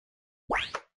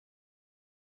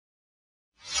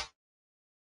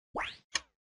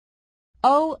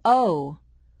O-O,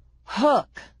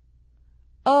 hook,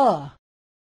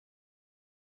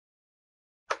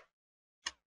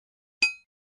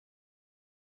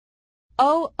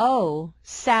 O-O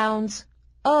sounds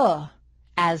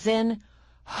as in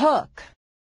hook.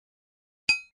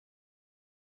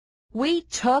 We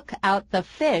took out the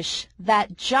fish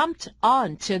that jumped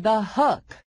onto the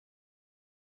hook.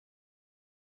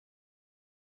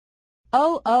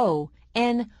 O-O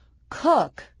in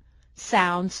cook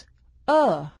sounds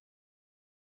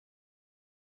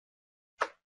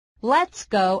Let's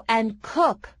go and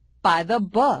cook by the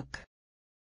book.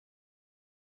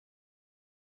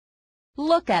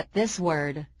 Look at this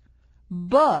word,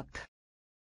 book.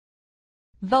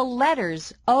 The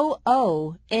letters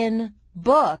O-O in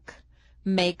book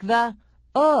make the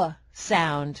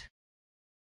sound.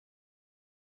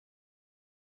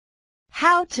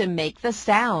 How to make the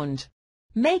sound?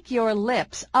 Make your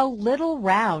lips a little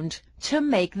round to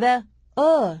make the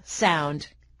sound,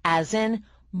 as in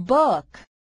book.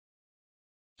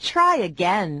 Try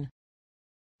again.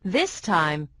 This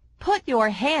time, put your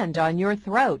hand on your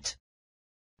throat.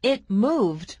 It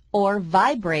moved or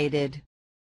vibrated.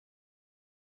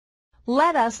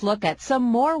 Let us look at some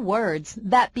more words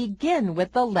that begin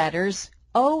with the letters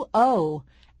O-O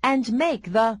and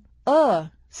make the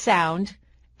sound,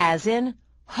 as in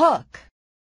hook.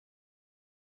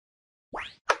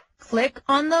 Click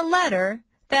on the letter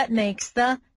that makes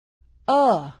the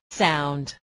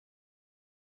sound.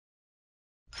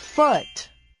 Foot.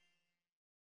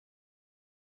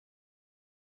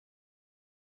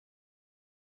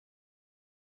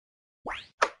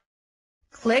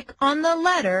 Click on the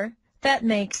letter that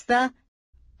makes the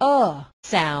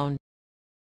sound.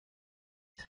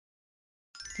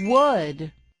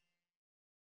 Wood.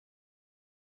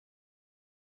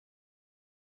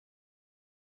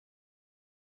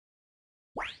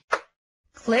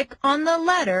 Click on the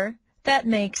letter that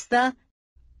makes the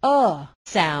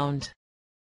sound.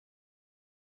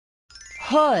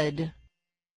 Hood.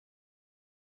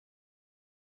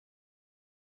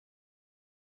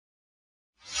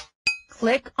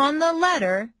 Click on the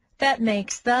letter that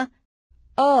makes the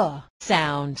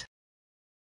sound.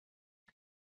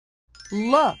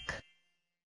 Look.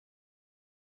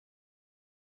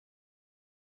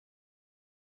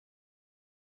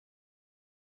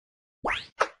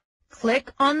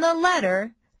 Click on the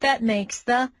letter that makes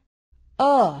the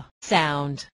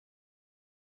sound.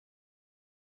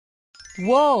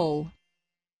 Wool.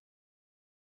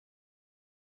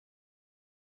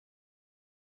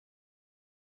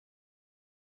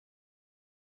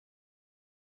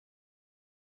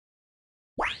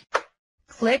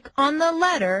 Click on the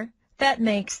letter that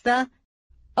makes the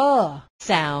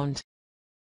sound.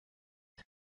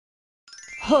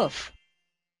 Hoof.